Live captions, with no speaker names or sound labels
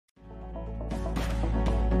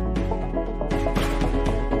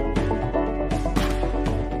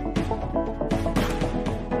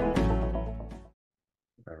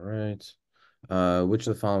Which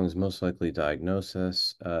of the following is most likely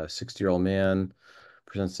diagnosis? 60-year-old man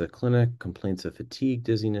presents to the clinic, complaints of fatigue,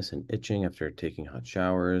 dizziness, and itching after taking hot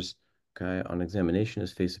showers. Okay, on examination,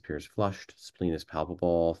 his face appears flushed, spleen is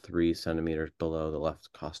palpable, 3 centimeters below the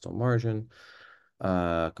left costal margin.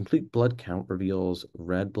 Complete blood count reveals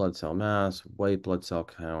red blood cell mass, white blood cell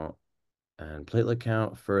count, and platelet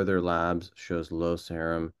count. Further labs shows low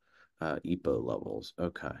serum EPO levels.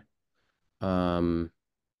 Okay. Um,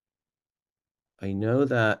 I know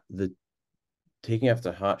that the taking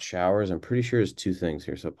after hot showers, I'm pretty sure is two things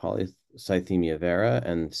here. So polycythemia vera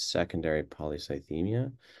and secondary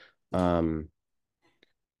polycythemia. Um,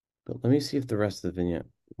 but let me see if the rest of the vignette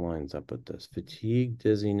lines up with this. Fatigue,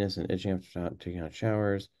 dizziness, and itching after taking hot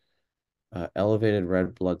showers. Elevated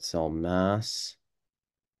red blood cell mass.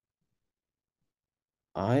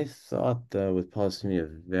 I thought though with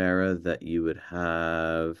polycythemia vera that you would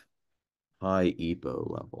have high EPO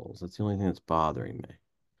levels. That's the only thing that's bothering me.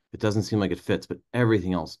 It doesn't seem like it fits, but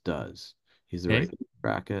everything else does. He's the right Okay.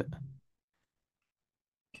 bracket.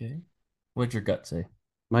 Okay. What'd your gut say?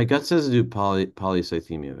 My gut says to do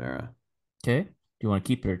polycythemia vera. Okay. Do you want to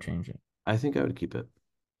keep it or change it? I think I would keep it.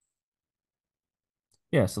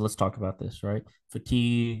 Yeah, so let's talk about this, right?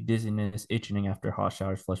 Fatigue, dizziness, itching after hot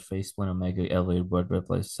showers, flushed face, splenomegaly, elevated blood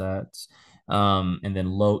sats. And then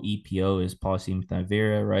low EPO is polycythemia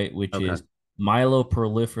vera, right? Which Okay. is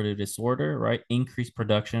myeloproliferative disorder, right? Increased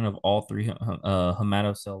production of all three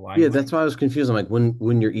hematocell Yeah, lines. that's why I was confused. I'm like,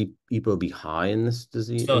 when your EPO be high in this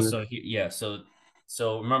disease So in this? so yeah,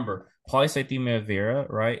 so remember, polycythemia vera,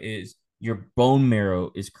 right, is your bone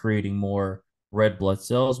marrow is creating more red blood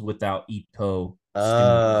cells without EPO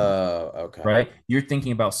stimulation, Oh, okay. right? You're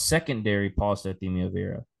thinking about secondary polycythemia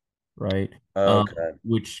vera, right? Okay.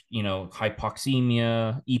 Which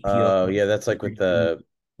hypoxemia, EPO Oh, yeah, that's like with increasing. the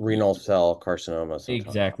renal cell carcinoma sometimes.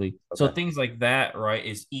 Exactly. So Okay. things like that, right,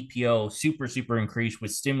 is EPO super increased,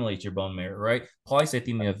 which stimulates your bone marrow, right?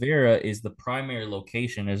 Polycythemia vera is the primary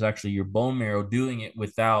location, is actually your bone marrow doing it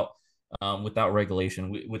without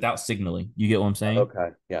regulation, without signaling. You get what I'm saying? Okay.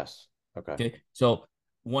 Yes. Okay. Okay. So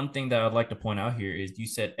one thing that I'd like to point out here is you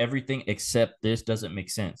said everything except this doesn't make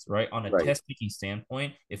sense, right? On a Right. test taking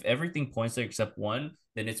standpoint, if everything points there except one,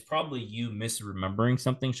 then it's probably you misremembering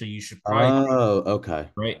something. So you should probably, Oh, okay.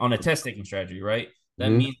 right, on a test taking strategy, right? That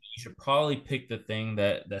Hmm. means you should probably pick the thing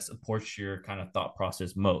that supports your kind of thought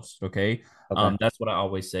process most. Okay. Okay. That's what I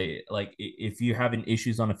always say. Like if you're having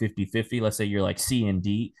issues on a 50-50, let's say you're like C and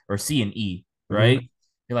D or C and E, Hmm. right?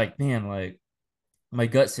 You're like, man, like my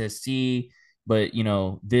gut says C, but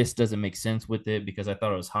this doesn't make sense with it because I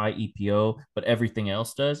thought it was high EPO, but everything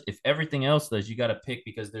else does. If everything else does, you got to pick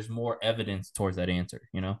because there's more evidence towards that answer.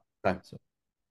 Okay. So